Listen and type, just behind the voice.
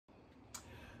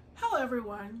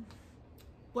everyone,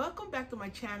 welcome back to my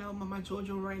channel, Mama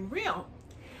Jojo Rain Real.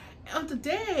 And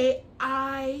today,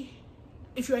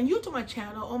 if you're new to my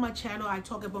channel, on my channel I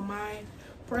talk about my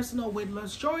personal weight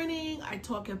loss journey. I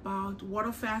talk about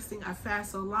water fasting. I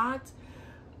fast a lot.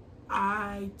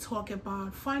 I talk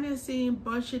about financing,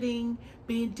 budgeting,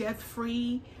 being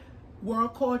debt-free,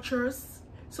 world cultures.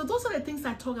 So those are the things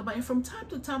I talk about. And from time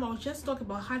to time, I'll just talk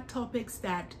about hot topics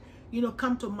that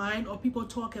come to mind, or people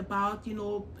talk about,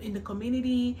 in the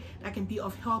community that can be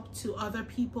of help to other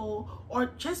people or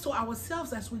just to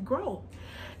ourselves as we grow.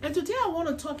 And today I want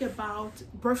to talk about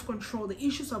birth control, the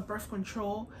issues of birth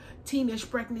control, teenage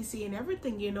pregnancy and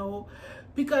everything,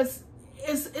 because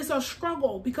it's a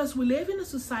struggle, because we live in a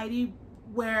society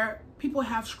where people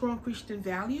have strong Christian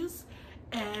values,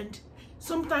 and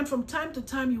sometimes from time to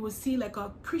time you will see like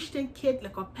a Christian kid,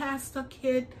 like a pastor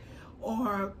kid,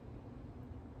 or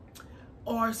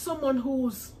someone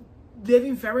who's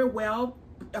living very well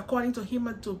according to him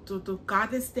and to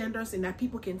godly standards and that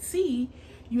people can see.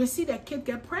 You will see that kid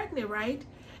get pregnant, right?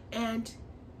 And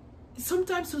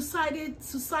sometimes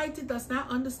society does not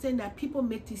understand that people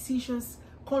make decisions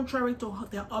contrary to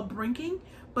their upbringing,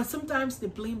 but sometimes they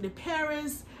blame the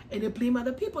parents and they blame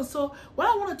other people. So what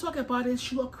I want to talk about is,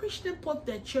 should a Christian put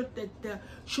their children,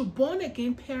 should born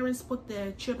again parents put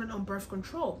their children on birth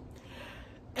control?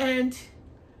 And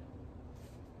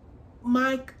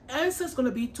my answer is going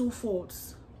to be twofold.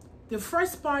 The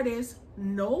first part is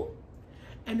no,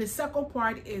 and the second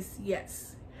part is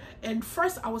yes. And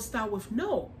first, I will start with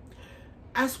no.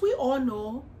 As we all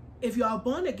know, if you are a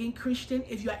born again Christian,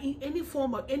 if you are in any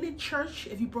form of any church,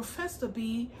 if you profess to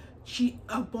be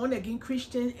a born again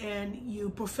Christian and you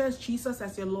profess Jesus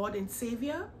as your Lord and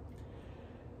Savior,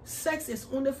 sex is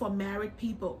only for married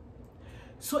people.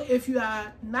 So if you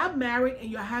are not married and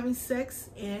you're having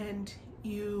sex and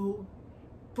you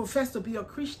profess to be a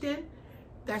Christian,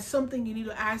 that's something you need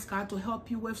to ask God to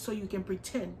help you with, so you can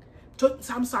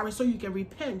so you can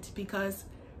repent, because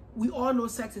we all know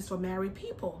sex is for married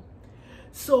people.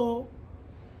 So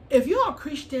if you're a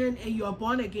Christian and you're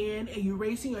born again and you're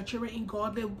raising your children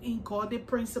in godly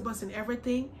principles and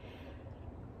everything,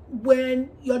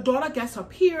 when your daughter gets a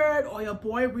period or your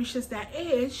boy reaches that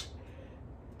age,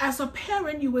 as a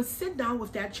parent, you will sit down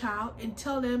with that child and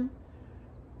tell them,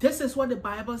 this is what the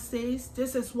Bible says.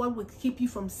 This is what will keep you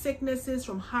from sicknesses,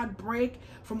 from heartbreak,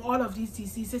 from all of these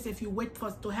diseases if you wait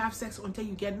to have sex until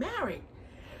you get married.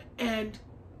 And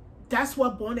that's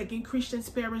what born again Christian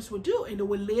parents will do, and they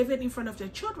will live it in front of their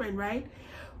children, right?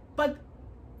 But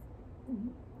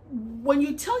when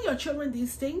you tell your children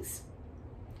these things,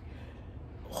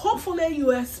 hopefully you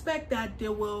expect that they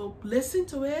will listen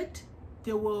to it.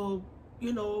 They will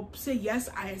say, yes,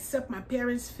 I accept my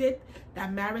parents' faith,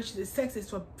 that marriage, the sex is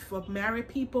for married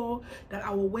people, that I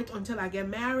will wait until I get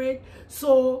married.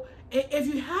 So if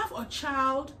you have a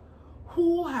child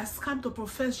who has come to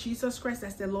profess Jesus Christ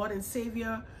as their Lord and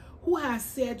Savior, who has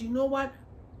said, you know what,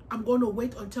 I'm going to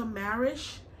wait until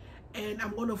marriage and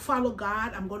I'm going to follow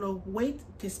God, I'm going to wait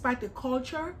despite the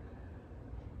culture,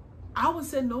 I would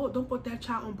say, no, don't put that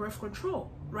child on birth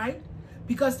control, right?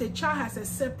 Because the child has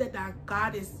accepted that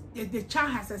the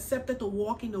child has accepted to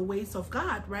walk in the ways of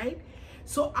God, right?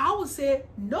 So I would say,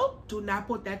 no, do not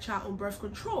put that child on birth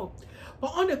control. But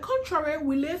on the contrary,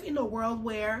 we live in a world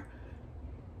where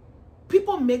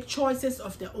people make choices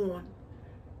of their own.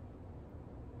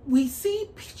 We see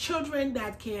children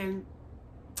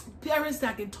parents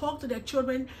that can talk to their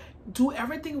children, do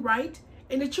everything right,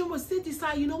 and the children will still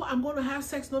decide, you know what, I'm going to have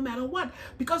sex no matter what,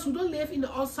 because we don't live in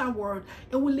the outside world,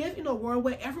 and we live in a world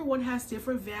where everyone has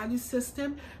different value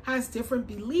system, has different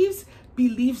beliefs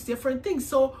different things.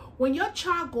 So when your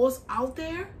child goes out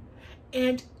there,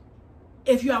 and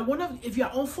if you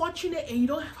are unfortunate and you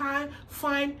don't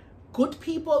find good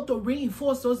people to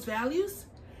reinforce those values,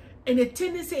 and the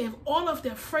tendency of all of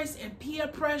their friends and peer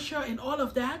pressure and all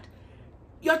of that,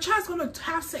 your child's going to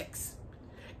have sex.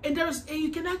 And you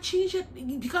cannot change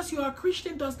it. Because you're a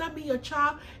Christian does not mean your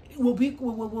child will be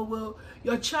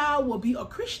a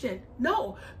Christian.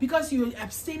 No, because you're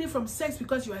abstaining from sex,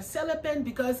 because you are celibate,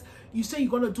 because you say you're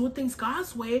going to do things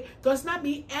God's way, does not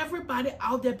mean everybody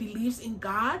out there believes in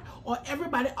God, or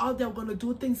everybody out there going to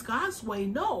do things God's way.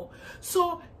 No.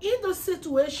 So in those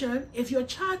situations, if your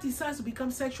child decides to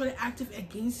become sexually active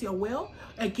against your will,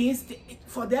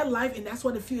 for their life, and that's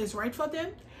what they feel is right for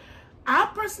them,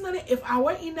 I personally, if I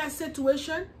were in that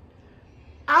situation,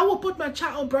 I would put my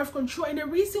child on birth control. And the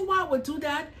reason why I would do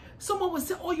that, someone would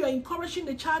say, oh, you're encouraging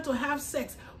the child to have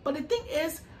sex. But the thing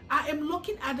is, I am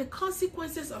looking at the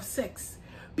consequences of sex.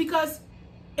 Because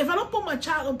if I don't put my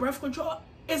child on birth control,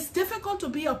 it's difficult to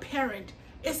be a parent.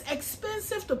 It's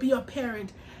expensive to be a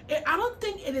parent. And I don't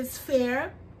think it is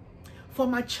fair for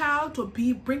my child to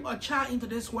bring a child into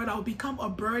this world that will become a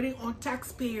burden on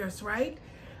taxpayers, right?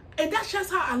 And that's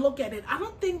just how I look at it. I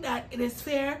don't think that it is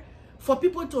fair for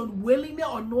people to willingly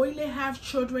or knowingly have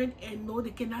children and know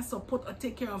they cannot support or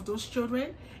take care of those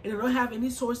children and they don't have any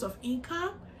source of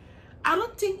income. I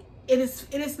don't think it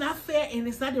is not fair, and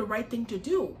it's not the right thing to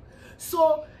do.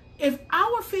 So if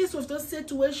I were faced with those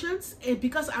situations, and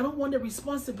because I don't want the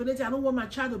responsibility, I don't want my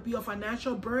child to be a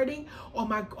financial burden, or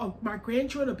my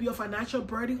grandchildren to be a financial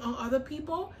burden on other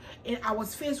people, and I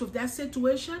was faced with that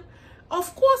situation,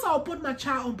 of course I'll put my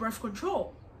child on birth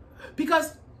control.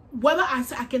 Because whether I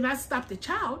say I cannot stop the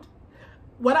child,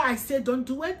 whether I say don't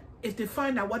do it, if they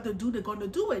find out what to do, they're going to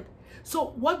do it.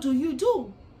 So what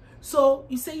do? So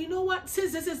you say, you know what,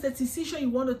 since this is the decision you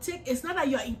want to take, it's not that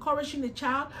you're encouraging the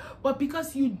child, but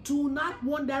because you do not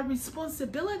want that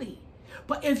responsibility.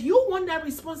 But if you want that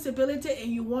responsibility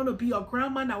and you want to be a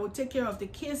grandma that will take care of the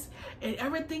kids and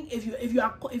everything, if you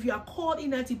are called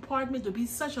in that department to be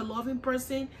such a loving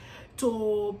person,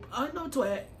 to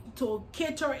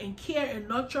cater and care and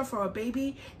nurture for a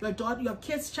baby, your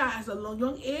kid's child as a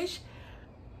young age,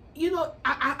 you know,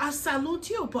 I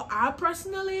salute you. But I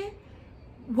personally,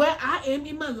 where I am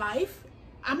in my life,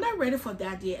 I'm not ready for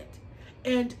that yet.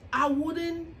 And I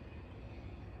wouldn't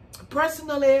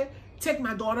personally take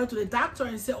my daughter to the doctor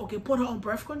and say, okay, put her on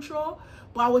birth control.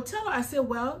 But I would tell her, I say,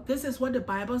 well, this is what the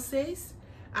Bible says.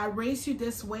 I raised you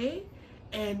this way,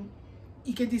 and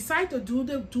you can decide to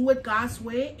do it God's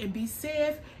way and be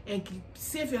safe, and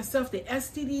save yourself the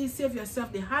STD, save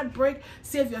yourself the heartbreak,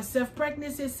 save yourself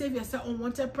pregnancies, save yourself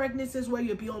unwanted pregnancies where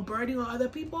you'll be on burden on other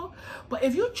people. But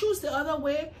if you choose the other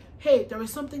way, hey, there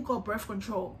is something called birth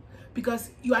control, because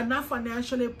you are not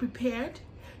financially prepared,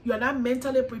 you are not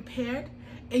mentally prepared,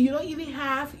 and you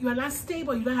are not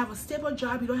stable, you don't have a stable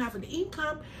job, you don't have an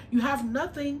income, you have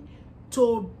nothing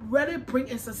to really bring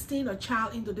and sustain a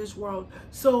child into this world.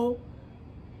 So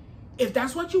if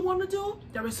that's what you want to do,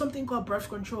 there is something called birth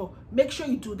control. Make sure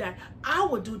you do that. I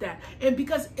will do that. And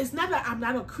because it's not that I'm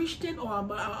not a Christian or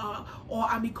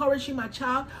I'm encouraging my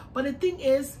child, but the thing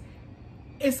is,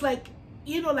 it's like,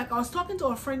 you know, like I was talking to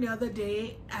a friend the other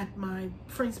day at my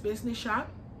friend's business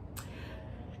shop,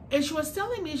 and she was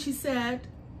telling me, she said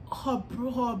her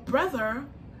brother,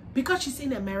 because she's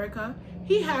in America,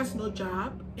 he has no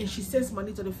job and she sends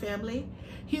money to the family.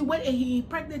 He went and he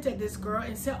impregnated this girl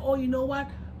and said, oh, you know what?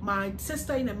 My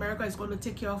sister in America is going to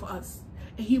take care of us.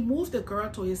 And he moved the girl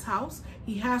to his house.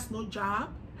 He has no job.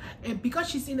 And because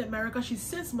she's in America, she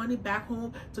sends money back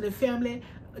home to the family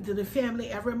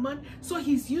every month. So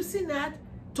he's using that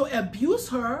to abuse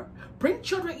her, bring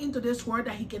children into this world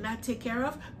that he cannot take care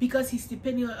of because he's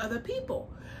depending on other people.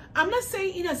 I'm not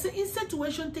saying in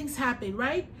situation things happen,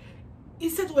 right? In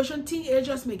situation,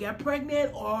 teenagers may get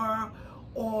pregnant, or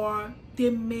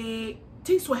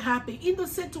things will happen in the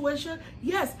situation,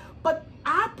 yes. But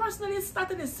I personally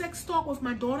started a sex talk with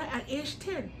my daughter at age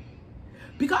 10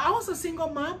 because I was a single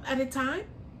mom at the time,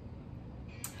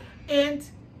 and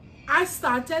I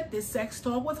started the sex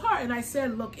talk with her, and I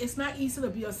said, look, it's not easy to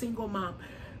be a single mom.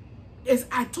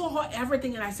 I told her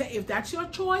everything, and I said, if that's your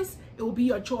choice, it will be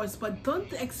your choice, but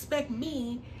don't expect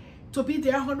me to be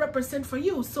there 100% for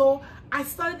you. So I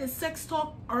started the sex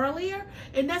talk earlier,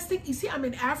 and that's the, you see, I'm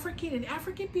an African, and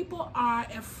African people are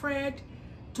afraid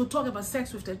to talk about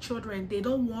sex with their children. They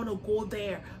don't want to go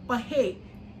there. But hey,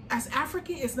 as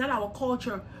African, it's not our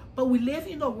culture, but we live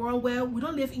in a world where we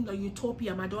don't live in a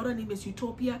utopia. My daughter's name is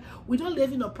Utopia. We don't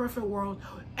live in a perfect world.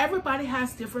 Everybody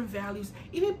has different values.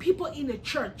 Even people in the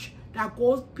church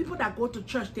people that go to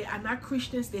church, they are not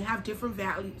Christians, they have different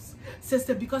values,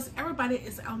 sister, because everybody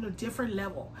is on a different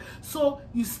level. So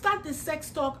you start the sex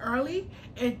talk early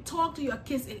and talk to your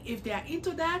kids, and if they are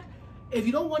into that, if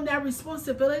you don't want that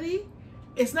responsibility,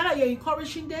 it's not that you're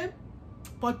encouraging them,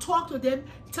 but talk to them,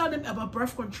 tell them about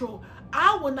birth control.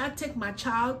 I will not take my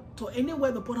child to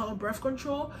anywhere to put her on birth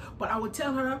control, but I will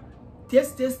tell her,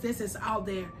 this is out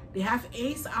there. They have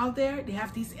AIDS out there. They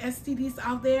have these STDs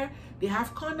out there. They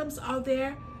have condoms out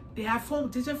there. They have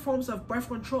different forms of birth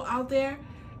control out there.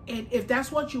 And if that's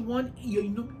what you want,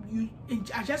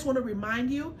 I just want to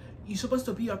remind you, you're supposed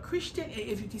to be a Christian. And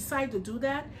if you decide to do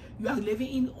that, you are living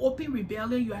in open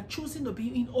rebellion. You are choosing to be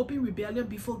in open rebellion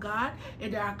before God.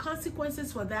 And there are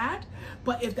consequences for that.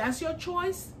 But if that's your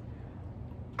choice,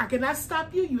 I cannot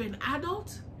stop you. You're an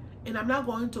adult. And I'm not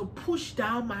going to push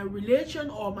down my religion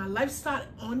or my lifestyle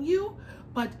on you,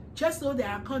 but just know there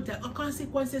are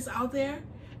consequences out there,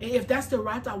 And if that's the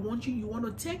route I want you want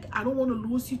to take, I don't want to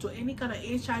lose you to any kind of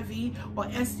HIV or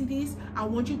STDs. I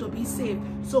want you to be safe.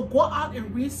 So go out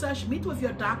and research, meet with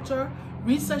your doctor,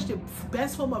 research the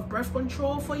best form of birth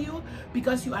control for you,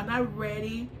 because you are not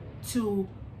ready to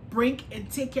bring and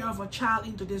take care of a child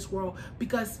into this world.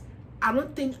 Because I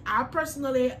don't think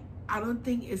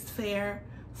it's fair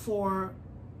for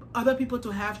other people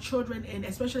to have children, and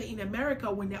especially in America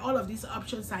when all of these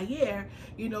options are here,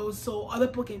 you know, so other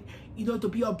people can, you know, to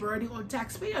be a burden on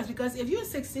taxpayers. Because if you're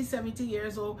 60, 70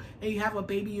 years old and you have a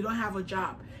baby, you don't have a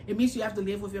job, it means you have to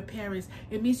live with your parents.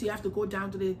 It means you have to go down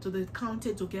to the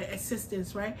counter to get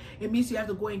assistance, right? It means you have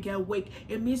to go and get WIC.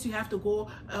 It means you have to go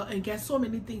and get so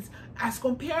many things, as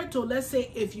compared to, let's say,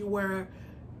 if you were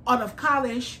out of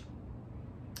college,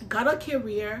 got a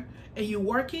career, and you're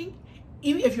working.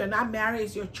 Even if you're not married,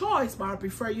 it's your choice, but I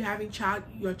prefer you having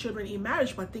your children in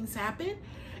marriage, but things happen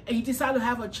and you decide to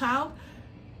have a child,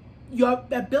 your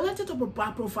ability to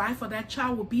provide for that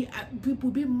child will be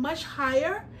much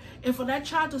higher, and for that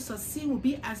child to succeed will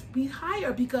be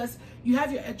higher, because you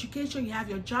have your education, you have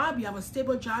your job, you have a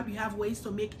stable job, you have ways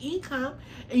to make income,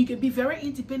 and you can be very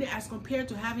independent as compared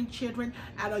to having children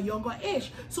at a younger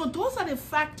age. So those are the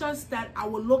factors that I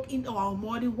will look into our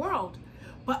modern world.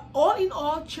 But all in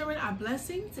all, children are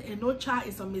blessings, and no child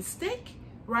is a mistake,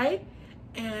 right?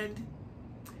 And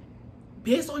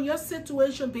based on your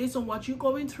situation, based on what you're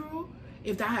going through,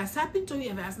 if that has happened to you,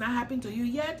 if it has not happened to you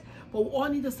yet, but we all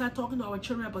need to start talking to our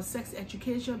children about sex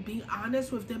education, being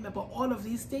honest with them about all of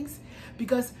these things.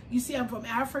 Because you see, I'm from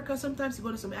Africa. Sometimes you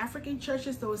go to some African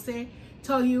churches, they will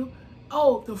tell you,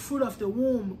 oh, the fruit of the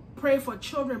womb, pray for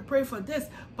children, pray for this.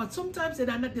 But sometimes they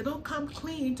don't come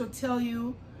clean to tell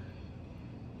you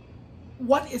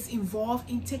what is involved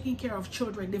in taking care of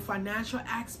children, the financial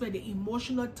aspect, the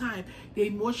emotional time, the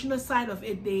emotional side of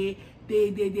it, the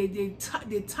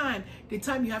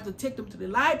time you have to take them to the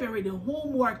library, the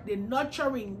homework, the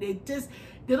nurturing, they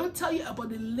don't tell you about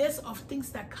the list of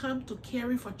things that come to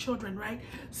caring for children, right?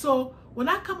 So when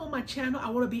I come on my channel,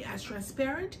 I want to be as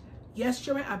transparent. Yes,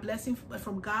 children are blessings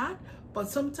from God, but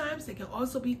sometimes they can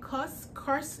also be curse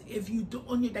if you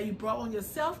that you brought on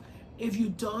yourself, if you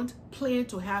don't plan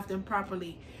to have them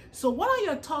properly. So what are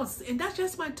your thoughts? And that's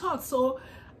just my thoughts. So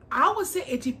I would say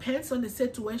it depends on the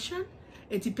situation,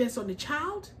 it depends on the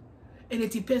child, and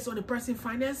it depends on the person's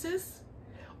finances,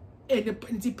 and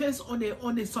it depends on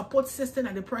the support system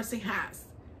that the person has.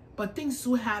 But things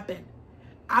do happen.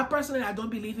 I personally, I don't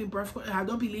believe in I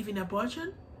don't believe in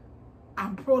abortion.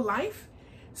 I'm pro-life.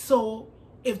 So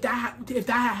if that had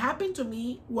happened to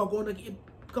me, we're going to get,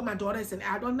 because my daughter is an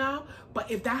adult now, but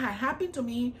if that had happened to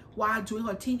me while doing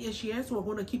her teenage years, we're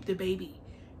going to keep the baby.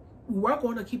 We're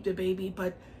going to keep the baby,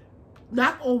 but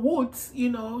knock on wood, you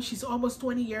know, she's almost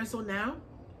 20 years old now,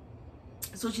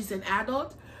 so she's an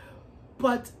adult.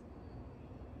 But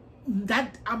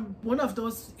that I'm one of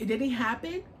those, it didn't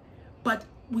happen, but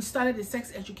we started the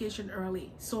sex education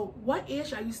early. So what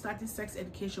age are you starting sex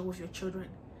education with your children?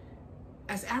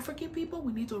 As African people,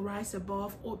 we need to rise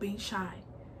above or being shy.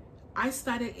 I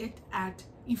started it at,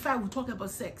 in fact, we talk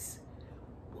about sex.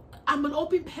 I'm an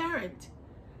open parent,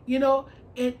 you know,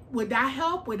 and would that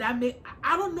help? Would that make,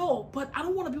 I don't know, but I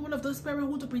don't want to be one of those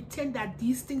parents who to pretend that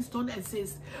these things don't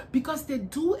exist, because they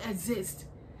do exist.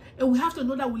 And we have to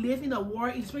know that we live in a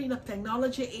world, especially in a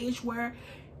technology age, where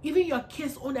even your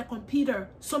kids on their computer,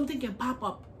 something can pop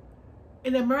up.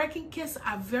 And American kids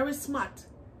are very smart.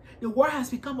 The world has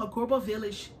become a global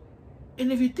village.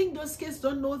 And if you think those kids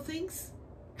don't know things,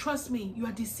 trust me, you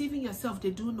are deceiving yourself. They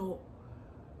do know.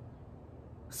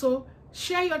 So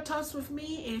share your thoughts with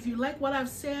me. And if you like what I've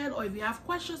said, or if you have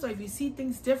questions, or if you see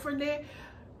things differently,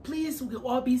 please, we can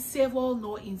all be civil.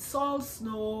 No insults,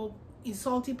 no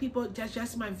insulting people.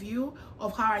 Just my view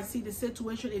of how I see the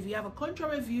situation. If you have a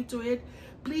contrary view to it,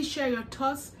 please share your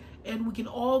thoughts, and we can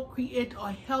all create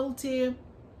a healthy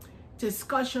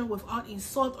discussion without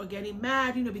insult or getting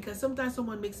mad, you know, because sometimes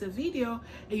someone makes a video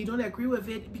and you don't agree with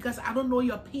it because I don't know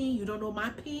your pain, you don't know my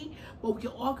pain, but we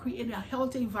can all create a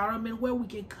healthy environment where we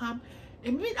can come.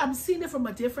 And maybe I'm seeing it from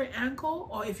a different angle,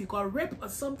 or if you got ripped or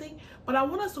something, but I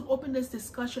want us to open this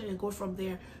discussion and go from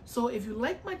there. So if you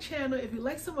like my channel, if you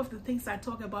like some of the things I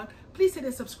talk about, please hit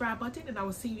the subscribe button, and I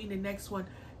will see you in the next one.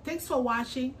 Thanks for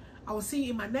watching. I will see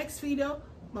you in my next video.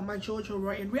 Mama Jojo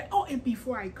Roy and Red. Oh, and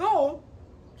before I go,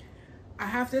 I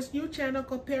have this new channel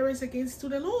called Parents Against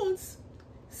Student Loans.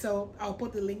 So I'll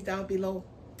put the link down below.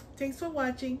 Thanks for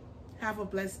watching. Have a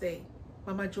blessed day.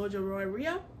 Mama Jojo Roy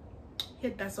Ria.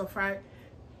 Hit that subscribe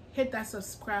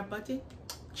button.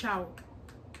 Ciao.